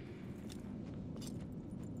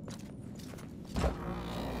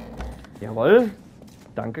 Jawohl.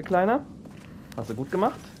 Danke, Kleiner. Hast du gut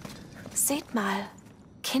gemacht. Seht mal.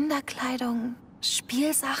 Kinderkleidung,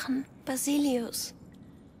 Spielsachen. Basilius.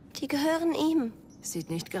 Die gehören ihm. Sieht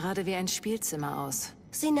nicht gerade wie ein Spielzimmer aus.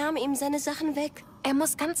 Sie nahm ihm seine Sachen weg. Er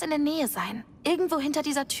muss ganz in der Nähe sein. Irgendwo hinter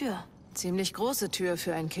dieser Tür. Ziemlich große Tür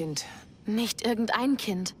für ein Kind. Nicht irgendein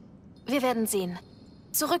Kind. Wir werden sehen.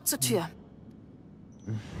 Zurück zur Tür.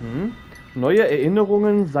 Neue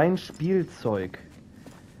Erinnerungen, sein Spielzeug.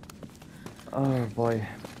 Oh boy.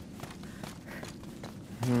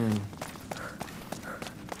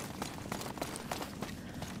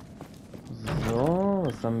 So,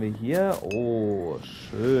 was haben wir hier? Oh,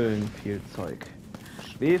 schön viel Zeug.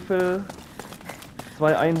 Schwefel,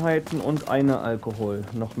 2 Einheiten und eine Alkohol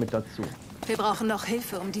noch mit dazu. Wir brauchen noch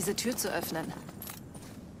Hilfe, um diese Tür zu öffnen.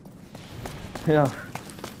 Ja.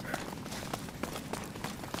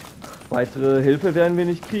 Weitere Hilfe werden wir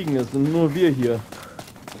nicht kriegen, es sind nur wir hier.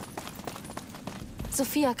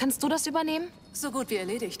 Sophia, kannst du das übernehmen? So gut wie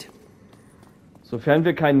erledigt. Sofern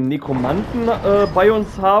wir keinen Nekromanten bei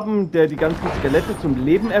uns haben, der die ganzen Skelette zum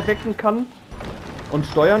Leben erwecken kann und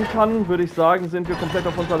steuern kann, würde ich sagen, sind wir komplett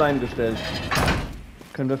auf uns allein gestellt.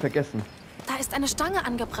 Können wir vergessen. Da ist eine Stange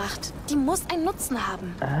angebracht. Die muss einen Nutzen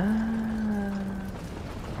haben.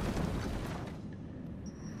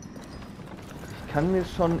 Ich kann mir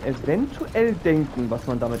schon eventuell denken, was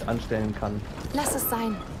man damit anstellen kann. Lass es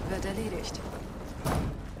sein. Wird erledigt.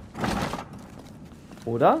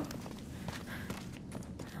 Oder?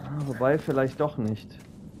 Wobei, vielleicht doch nicht.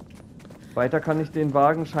 Weiter kann ich den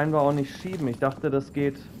Wagen scheinbar auch nicht schieben. Ich dachte, das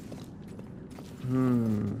geht...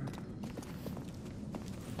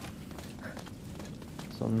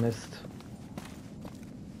 So ein Mist.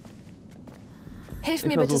 Hilf Ich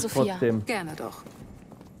mir bitte, versuch's Sophia. trotzdem. Gerne doch.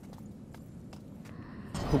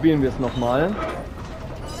 Probieren wir es nochmal.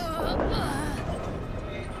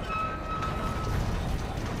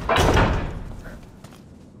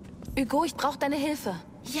 Hugo, ich brauche deine Hilfe.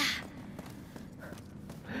 Ja.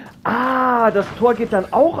 Ah, das Tor geht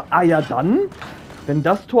dann auch... Ah ja, dann... Wenn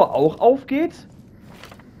das Tor auch aufgeht...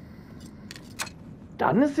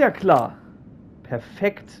 Dann ist ja klar.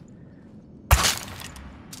 Perfekt.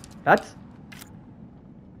 Was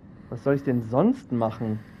soll ich denn sonst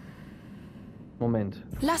machen? Moment.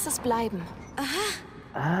 Lass es bleiben.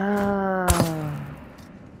 Ah.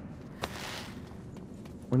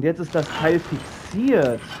 Und jetzt ist das Teil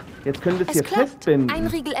fixiert. Jetzt können wir es hier klappt. festbinden. Ein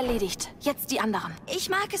Riegel erledigt. Jetzt die anderen.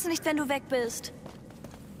 Ich mag es nicht, wenn du weg bist.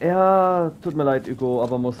 Ja, tut mir leid, Hugo,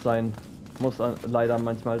 aber muss sein. Muss leider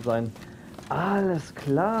manchmal sein. Alles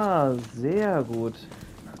klar, sehr gut.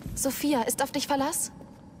 Sophia, ist auf dich Verlass?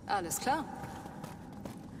 Alles klar.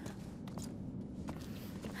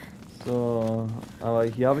 So, aber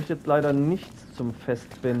hier habe ich jetzt leider nichts zum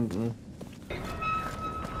Festbinden.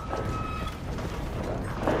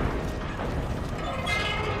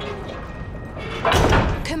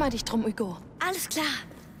 Kümmer dich drum, Hugo. Alles klar.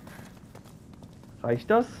 Reicht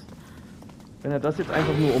das? Wenn er das jetzt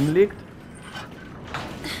einfach nur umlegt?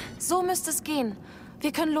 So müsste es gehen.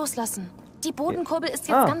 Wir können loslassen. Die Bodenkurbel ist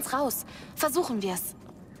jetzt ganz raus. Versuchen wir es.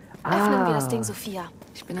 Öffnen wir das Ding, Sophia.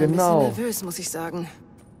 Ich bin ein bisschen nervös, muss ich sagen.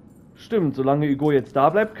 Stimmt, solange Hugo jetzt da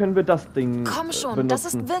bleibt, können wir das Ding Komm schon, benutzen. das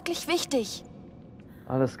ist wirklich wichtig.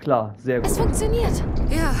 Alles klar, sehr gut. Es funktioniert.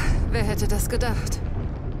 Ja, wer hätte das gedacht?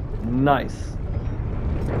 Nice.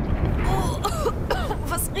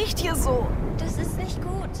 Was riecht hier so? Das ist nicht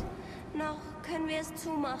gut. Noch können wir es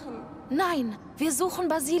zumachen. Nein, wir suchen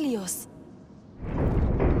Basilius.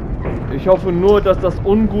 Ich hoffe nur, dass das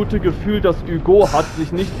ungute Gefühl, das Hugo hat,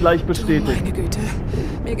 sich nicht gleich bestätigt. Meine Güte,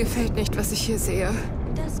 mir gefällt nicht, was ich hier sehe.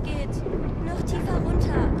 Das geht. Noch tiefer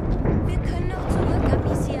runter. Wir können noch zurück,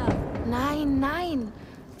 Amicia. Nein, nein.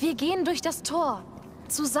 Wir gehen durch das Tor.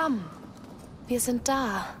 Zusammen. Wir sind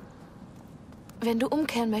da. Wenn du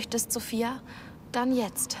umkehren möchtest, Sophia, dann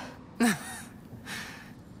jetzt.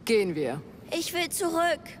 Gehen wir. Ich will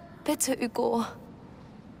zurück. Bitte, Hugo.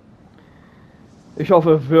 Ich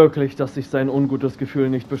hoffe wirklich, dass sich sein ungutes Gefühl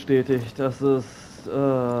nicht bestätigt. Es wird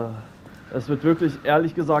wirklich,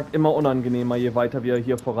 ehrlich gesagt, immer unangenehmer, je weiter wir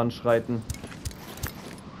hier voranschreiten.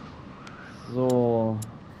 So.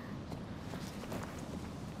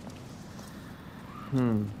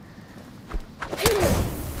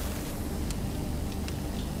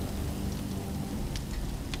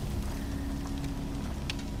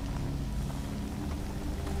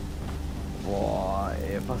 Boah,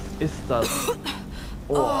 ey, was ist das?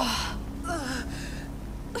 Oh.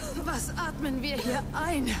 Was atmen wir hier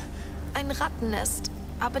ein? Ein Rattennest.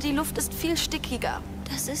 Aber die Luft ist viel stickiger.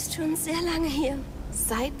 Das ist schon sehr lange hier.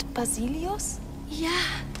 Seit Basilius? Ja.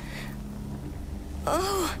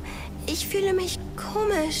 Oh, ich fühle mich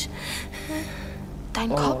komisch. Dein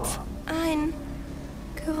Kopf? Ein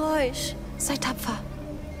Geräusch. Sei tapfer.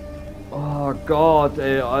 Oh Gott,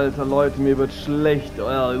 ey, alter Leute, mir wird schlecht.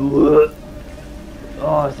 Oh,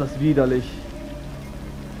 ist das widerlich.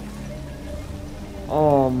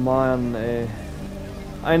 Oh Mann, ey.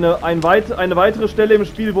 Eine weitere Stelle im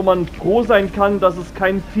Spiel, wo man froh sein kann, dass es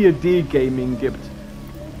kein 4D-Gaming gibt.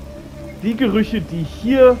 Die Gerüche, die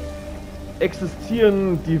hier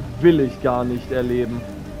existieren, die will ich gar nicht erleben.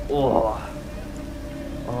 Oh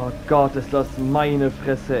Gott, ist das meine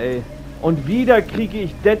Fresse, ey. Und wieder kriege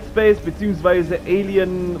ich Dead Space bzw.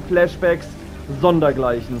 Alien Flashbacks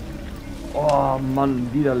sondergleichen. Oh Mann,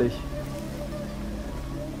 widerlich.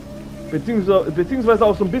 Beziehungsweise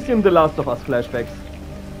auch so ein bisschen The Last of Us Flashbacks.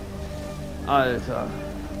 Alter.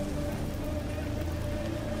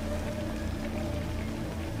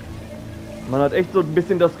 Man hat echt so ein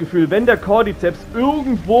bisschen das Gefühl, wenn der Cordyceps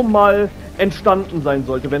irgendwo mal entstanden sein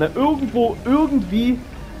sollte, wenn er irgendwie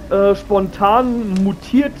spontan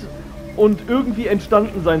mutiert und irgendwie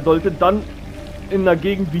entstanden sein sollte, dann in einer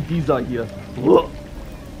Gegend wie dieser hier.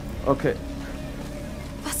 Okay.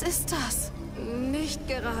 Was ist das? Nicht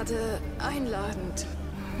gerade einladend.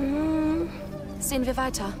 Sehen wir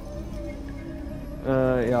weiter.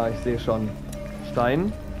 Ja, ich sehe schon.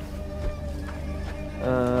 Stein.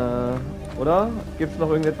 Oder? Gibt's noch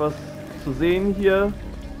irgendetwas zu sehen hier?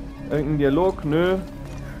 Irgendein Dialog? Nö.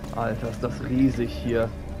 Alter, ist das riesig hier.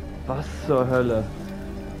 Was zur Hölle?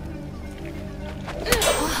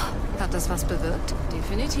 Hat das was bewirkt?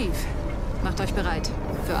 Definitiv. Macht euch bereit.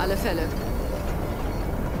 Für alle Fälle.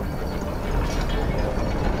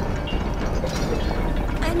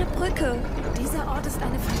 Eine Brücke. Dieser Ort ist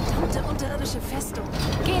eine verdammte unterirdische Festung.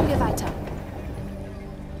 Gehen wir weiter.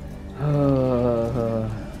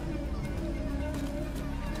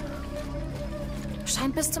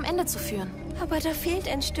 Scheint bis zum Ende zu führen. Aber da fehlt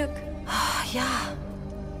ein Stück. Ja.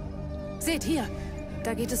 Seht hier,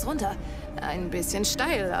 da geht es runter. Ein bisschen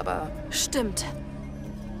steil, aber... Stimmt.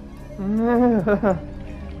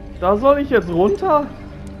 Da soll ich jetzt runter?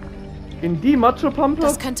 In die Matschepampe?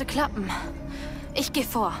 Das könnte klappen. Ich gehe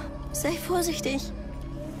vor. Sei vorsichtig.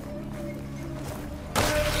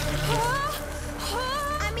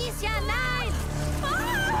 Amicia, nein!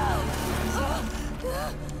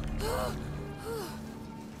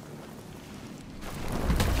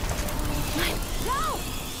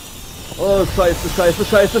 Oh, scheiße, scheiße,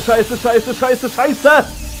 scheiße, scheiße, scheiße, scheiße, scheiße!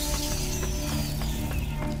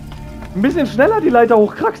 Ein bisschen schneller die Leiter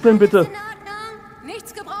hochkraxeln, bitte.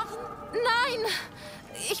 Nichts gebrochen? Nein!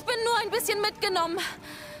 Ich bin nur ein bisschen mitgenommen.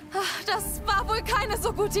 Das war wohl keine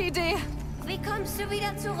so gute Idee. Wie kommst du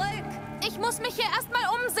wieder zurück? Ich muss mich hier erstmal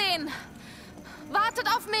umsehen. Wartet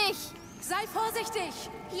auf mich. Sei vorsichtig.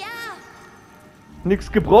 Ja.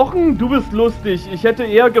 Nix gebrochen? Du bist lustig. Ich hätte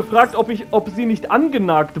eher gefragt, ob sie nicht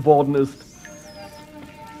angenagt worden ist.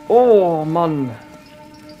 Oh, Mann.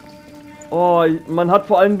 Oh, man hat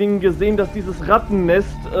vor allen Dingen gesehen, dass dieses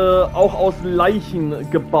Rattennest auch aus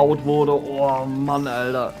Leichen gebaut wurde. Oh, Mann,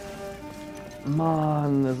 Alter.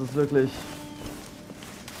 Mann, es ist wirklich...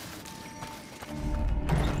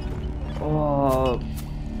 Oh...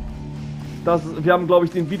 Wir haben, glaube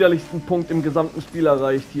ich, den widerlichsten Punkt im gesamten Spiel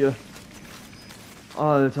erreicht hier.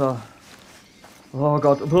 Alter. Oh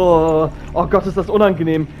Gott. Oh Gott, ist das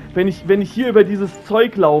unangenehm. Wenn ich hier über dieses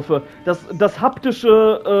Zeug laufe. Das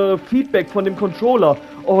haptische Feedback von dem Controller.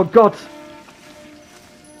 Oh Gott.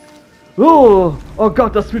 Oh, oh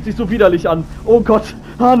Gott, das fühlt sich so widerlich an. Oh Gott.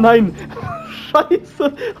 Ah, nein.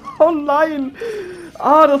 Scheiße. Oh nein.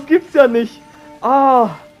 Ah, das gibt's ja nicht. Ah.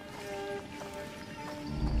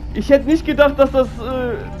 Ich hätte nicht gedacht, dass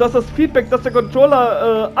das Feedback, das der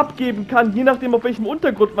Controller abgeben kann, je nachdem auf welchem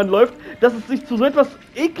Untergrund man läuft, dass es sich zu so etwas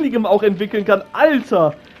Ekligem auch entwickeln kann.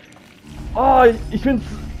 Alter! Oh, ich find's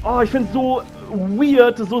so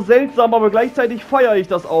weird, so seltsam, aber gleichzeitig feiere ich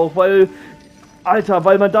das auch, weil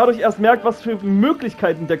man dadurch erst merkt, was für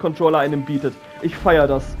Möglichkeiten der Controller einem bietet. Ich feiere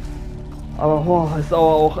das. Aber, boah, ist aber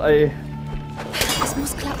auch, ey. Es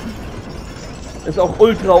muss klappen. Ist auch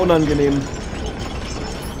ultra unangenehm.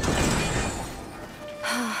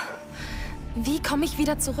 Wie komme ich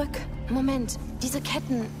wieder zurück? Moment, diese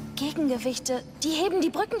Ketten, Gegengewichte, die heben die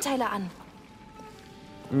Brückenteile an.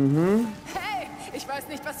 Mhm. Hey, ich weiß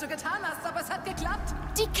nicht, was du getan hast, aber es hat geklappt.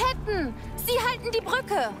 Die Ketten, sie halten die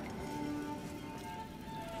Brücke.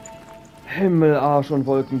 Himmel, Arsch und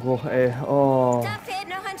Wolkenbruch, ey. Oh. Da fehlt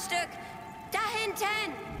noch ein Stück. Da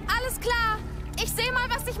hinten. Alles klar, ich sehe mal,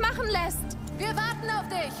 was sich machen lässt. Wir warten auf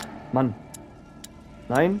dich. Mann.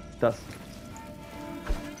 Nein, das.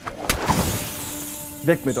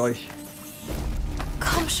 Weg mit euch.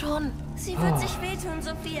 Komm schon. Sie wird sich wehtun,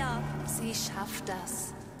 Sophia. Sie schafft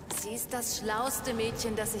das. Sie ist das schlauste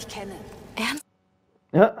Mädchen, das ich kenne.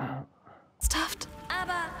 Ja. Ernsthaft?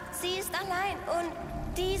 Aber sie ist allein und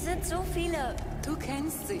die sind so viele. Du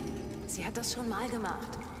kennst sie. Sie hat das schon mal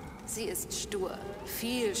gemacht. Sie ist stur.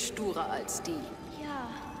 Viel sturer als die. Ja.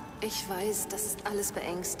 Ich weiß, das ist alles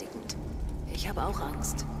beängstigend. Ich habe auch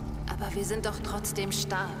Angst. Aber wir sind doch trotzdem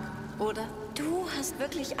stark, oder? Du hast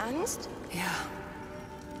wirklich Angst? Ja.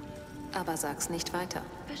 Aber sag's nicht weiter.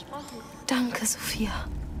 Versprochen. Danke, Sophia.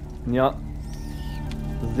 Ja.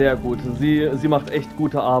 Sehr gut. Sie macht echt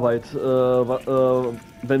gute Arbeit,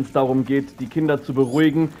 wenn es darum geht, die Kinder zu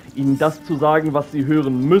beruhigen, ihnen das zu sagen, was sie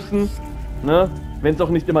hören müssen. Ne? Wenn es auch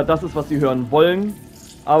nicht immer das ist, was sie hören wollen.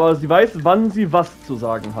 Aber sie weiß, wann sie was zu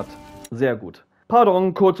sagen hat. Sehr gut.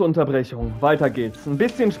 Pardon, kurze Unterbrechung. Weiter geht's. Ein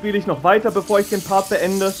bisschen spiele ich noch weiter, bevor ich den Part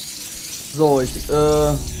beende. So,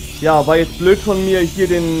 ja, war jetzt blöd von mir, hier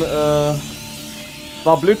den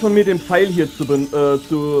Pfeil hier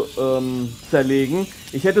zu zerlegen.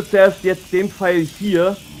 Ich hätte zuerst jetzt den Pfeil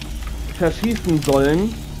hier verschießen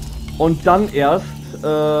sollen und dann erst,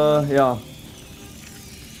 ja.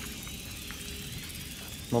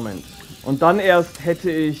 Moment. Und dann erst hätte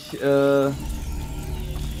ich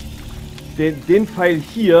den Pfeil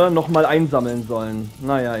hier nochmal einsammeln sollen.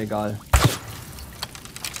 Naja, egal.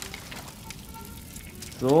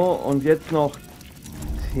 So, und jetzt noch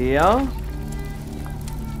Teer.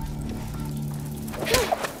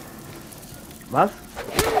 Was?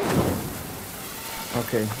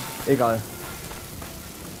 Okay, egal.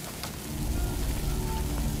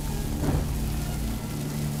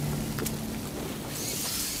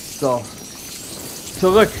 So.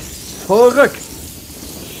 Zurück. Zurück.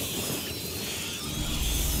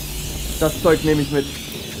 Das Zeug nehme ich mit.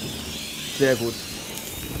 Sehr gut.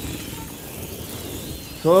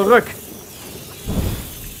 Zurück.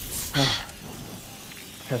 Ah.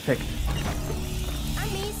 Perfekt.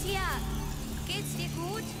 Amicia, geht's dir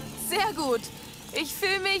gut? Sehr gut. Ich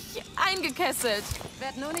fühle mich eingekesselt.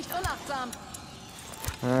 Werd nur nicht unachtsam.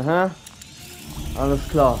 Aha. Alles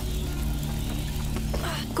klar.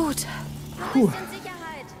 Gut. Du bist in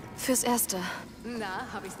Sicherheit. Fürs Erste. Na,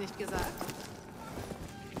 hab ich's nicht gesagt.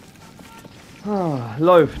 Ah,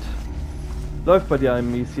 läuft. Läuft bei dir,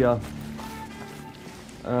 Amicia.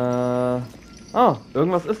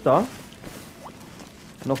 Irgendwas ist da.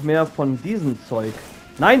 Noch mehr von diesem Zeug.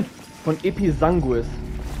 Nein! Von Episanguis.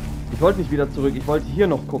 Ich wollte nicht wieder zurück. Ich wollte hier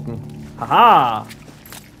noch gucken. Haha!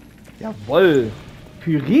 Jawoll!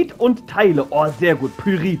 Pyrit und Teile. Oh, sehr gut.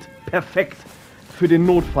 Pyrit. Perfekt. Für den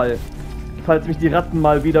Notfall. Falls mich die Ratten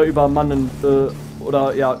mal wieder übermannen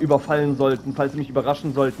oder ja, überfallen sollten. Falls sie mich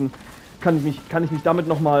überraschen sollten, kann ich mich damit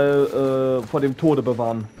nochmal vor dem Tode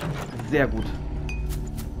bewahren. Sehr gut.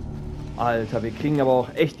 Alter, wir kriegen aber auch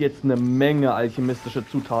echt jetzt eine Menge alchemistische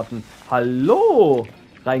Zutaten. Hallo!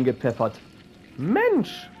 Reingepfeffert.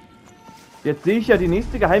 Mensch! Jetzt sehe ich ja die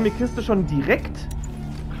nächste geheime Kiste schon direkt.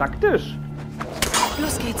 Praktisch.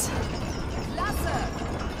 Los geht's. Klasse!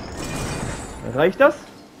 Reicht das?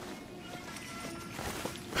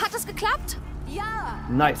 Hat es geklappt? Ja!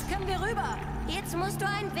 Nice. Jetzt können wir rüber. Jetzt musst du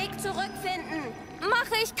einen Weg zurückfinden.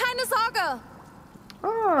 Mache ich, keine Sorge.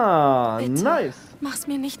 Ah, Bitte, nice. mach's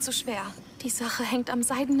mir nicht so schwer. Die Sache hängt am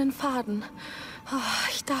seidenen Faden. Oh,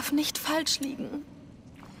 ich darf nicht falsch liegen.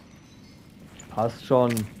 Passt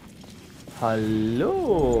schon.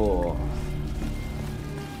 Hallo.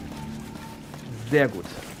 Sehr gut.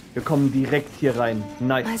 Wir kommen direkt hier rein.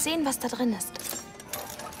 Nice. Mal sehen, was da drin ist.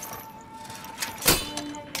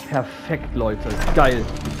 Perfekt, Leute. Geil.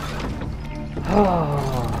 Ah.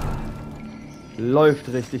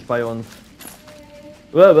 Läuft richtig bei uns.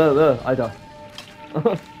 Alter.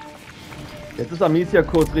 Jetzt ist Amicia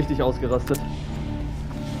kurz richtig ausgerastet.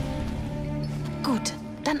 Gut,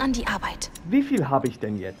 dann an die Arbeit. Wie viel habe ich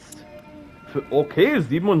denn jetzt? Okay,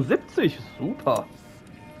 77. Super.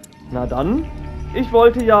 Na dann. Ich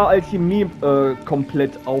wollte ja Alchemie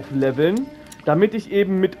komplett aufleveln, damit ich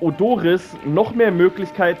eben mit Odoris noch mehr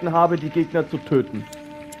Möglichkeiten habe, die Gegner zu töten.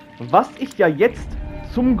 Was ich ja jetzt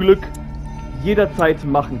zum Glück jederzeit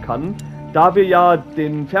machen kann, da wir ja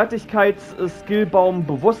den Fertigkeits-Skillbaum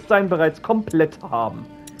Bewusstsein bereits komplett haben.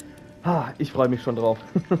 Ich freue mich schon drauf.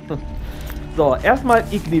 So, erstmal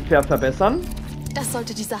Ignifer verbessern. Das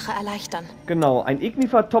sollte die Sache erleichtern. Genau, ein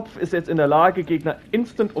Ignifer-Topf ist jetzt in der Lage, Gegner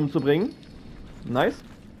instant umzubringen. Nice.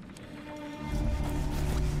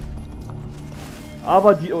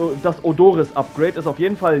 Aber das Odoris-Upgrade ist auf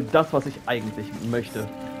jeden Fall das, was ich eigentlich möchte.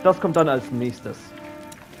 Das kommt dann als nächstes.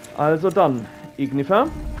 Also dann, Ignifer.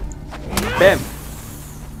 Bam.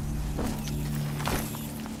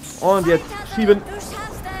 Und jetzt schieben. Du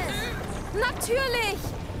schaffst es! Natürlich!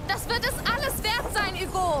 Das wird es alles wert sein,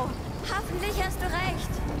 Hugo! Hoffentlich hast du recht.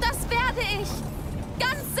 Das werde ich!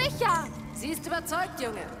 Ganz sicher! Sie ist überzeugt,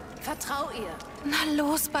 Junge. Vertrau ihr. Na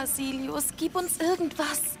los, Basilius, gib uns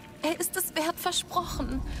irgendwas. Er ist es wert,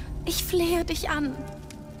 versprochen. Ich flehe dich an.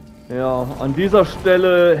 Ja, an dieser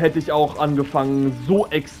Stelle hätte ich auch angefangen, so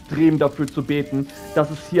extrem dafür zu beten,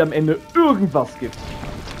 dass es hier am Ende irgendwas gibt.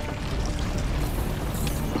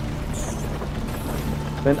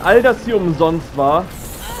 Wenn all das hier umsonst war,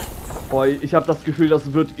 boah, ich habe das Gefühl,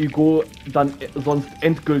 das wird Hugo dann sonst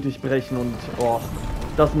endgültig brechen und oh,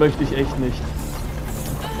 das möchte ich echt nicht.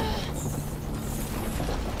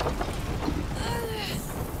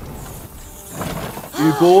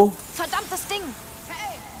 Hugo? Verdammtes Ding!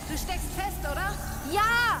 Hey, du steckst fest, oder?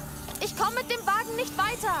 Ja! Ich komme mit dem Wagen nicht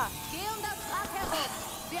weiter! Geh um das Rad herum.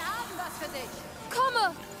 Wir haben was für dich.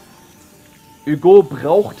 Komme! Hugo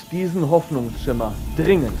braucht diesen Hoffnungsschimmer.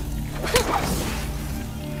 Dringend.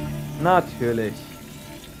 Natürlich.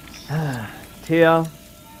 Thea.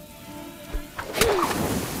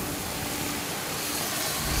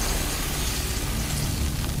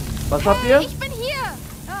 Was habt ihr? Ich bin hier!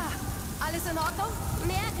 Alles in Ordnung?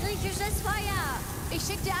 Mehr griechisches Feuer. Ich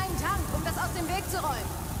schick dir einen Tank, um das aus dem Weg zu räumen.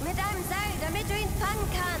 Mit einem Seil, damit du ihn fangen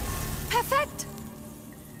kannst. Perfekt!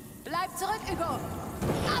 Bleib zurück, Hugo.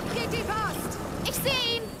 Ab geht die Post. Ich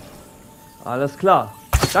sehe ihn! Alles klar.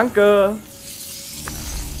 Danke.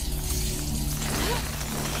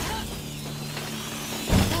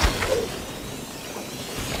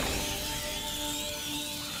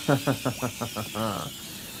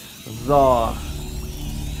 So.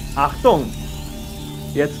 Achtung!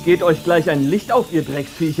 Jetzt geht euch gleich ein Licht auf, ihr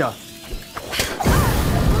Drecksviecher.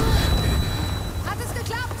 Hat es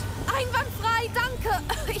geklappt? Einwandfrei, danke!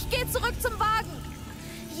 Ich gehe zurück zum Wagen!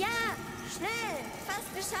 Ja, schnell.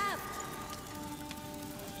 Fast geschafft.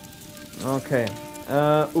 Okay.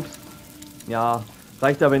 Ups. Ja,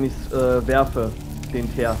 reicht ja, wenn ich es werfe.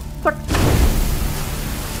 Den Teer. Zack.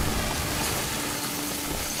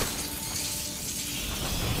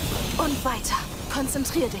 Und weiter.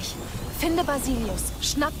 Konzentrier dich. Finde Basilius.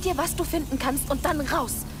 Schnapp dir, was du finden kannst und dann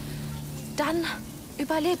raus. Dann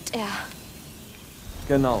überlebt er.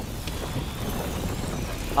 Genau.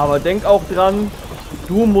 Aber denk auch dran,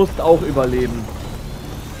 du musst auch überleben.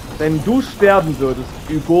 Wenn du sterben würdest,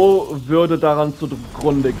 Hugo würde daran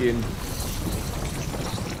zugrunde gehen.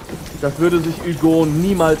 Das würde sich Hugo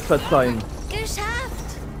niemals verzeihen.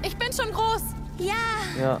 Geschafft. Ich bin schon groß.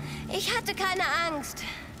 Ja, ich hatte keine Angst.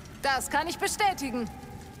 Das kann ich bestätigen.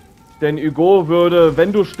 Denn Hugo würde,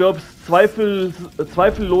 wenn du stirbst,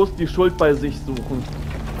 zweifellos die Schuld bei sich suchen.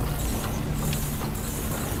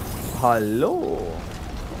 Hallo.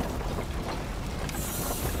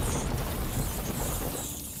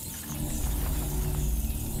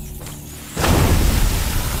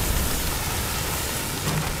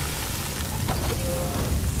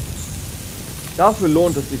 Dafür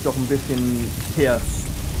lohnt es sich doch ein bisschen Teer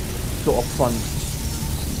zu opfern.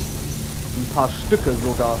 Ein paar Stücke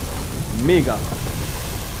sogar. Mega.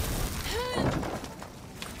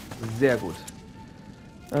 Sehr gut.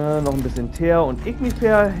 Noch ein bisschen Teer und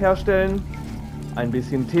Ignifer herstellen. Ein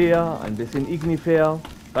bisschen Teer, ein bisschen Ignifer.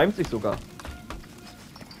 Reimt sich sogar.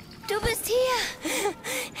 Du bist hier.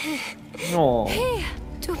 Oh. Hey,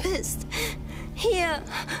 du bist hier.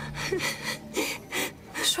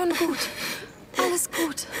 Schon gut. Alles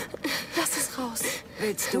gut. Lass es raus.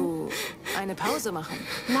 Willst du Eine Pause machen.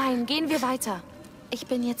 Nein, gehen wir weiter. Ich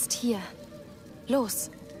bin jetzt hier. Los.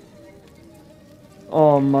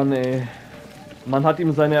 Oh Mann, ey. Man hat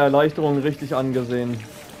ihm seine Erleichterung richtig angesehen.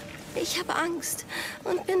 Ich habe Angst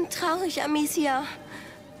und bin traurig, Amicia.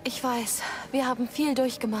 Ich weiß, wir haben viel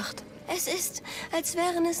durchgemacht. Es ist, als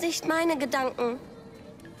wären es nicht meine Gedanken.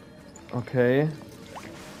 Okay.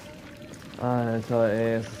 Alter,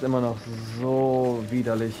 ey, es ist immer noch so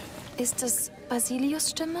widerlich. Ist es Basilius'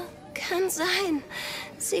 Stimme? Kann sein.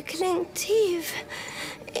 Sie klingt tief.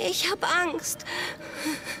 Ich habe Angst.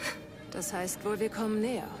 Das heißt wohl, wir kommen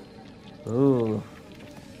näher. Oh.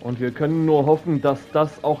 Und wir können nur hoffen, dass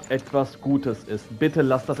das auch etwas Gutes ist. Bitte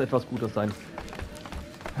lasst das etwas Gutes sein.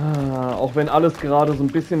 Auch wenn alles gerade so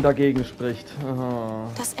ein bisschen dagegen spricht.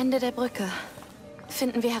 Das Ende der Brücke.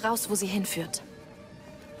 Finden wir heraus, wo sie hinführt.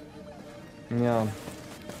 Ja.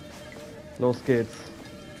 Los geht's.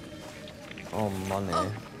 Oh Mann, ey.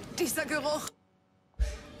 Oh, dieser Geruch.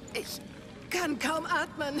 Ich kann kaum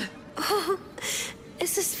atmen. Oh,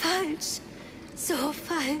 es ist falsch. So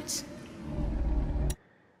falsch.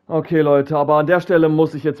 Okay, Leute, aber an der Stelle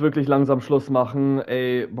muss ich jetzt wirklich langsam Schluss machen.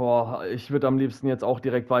 Ey, boah, ich würde am liebsten jetzt auch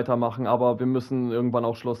direkt weitermachen, aber wir müssen irgendwann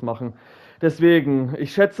auch Schluss machen. Deswegen,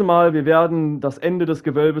 ich schätze mal, wir werden das Ende des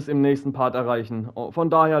Gewölbes im nächsten Part erreichen. Von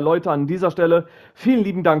daher, Leute, an dieser Stelle, vielen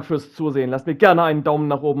lieben Dank fürs Zusehen. Lasst mir gerne einen Daumen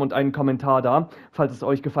nach oben und einen Kommentar da, falls es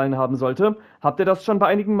euch gefallen haben sollte. Habt ihr das schon bei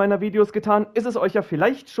einigen meiner Videos getan? Ist es euch ja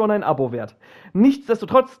vielleicht schon ein Abo wert.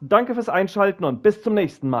 Nichtsdestotrotz, danke fürs Einschalten und bis zum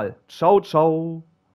nächsten Mal. Ciao, ciao.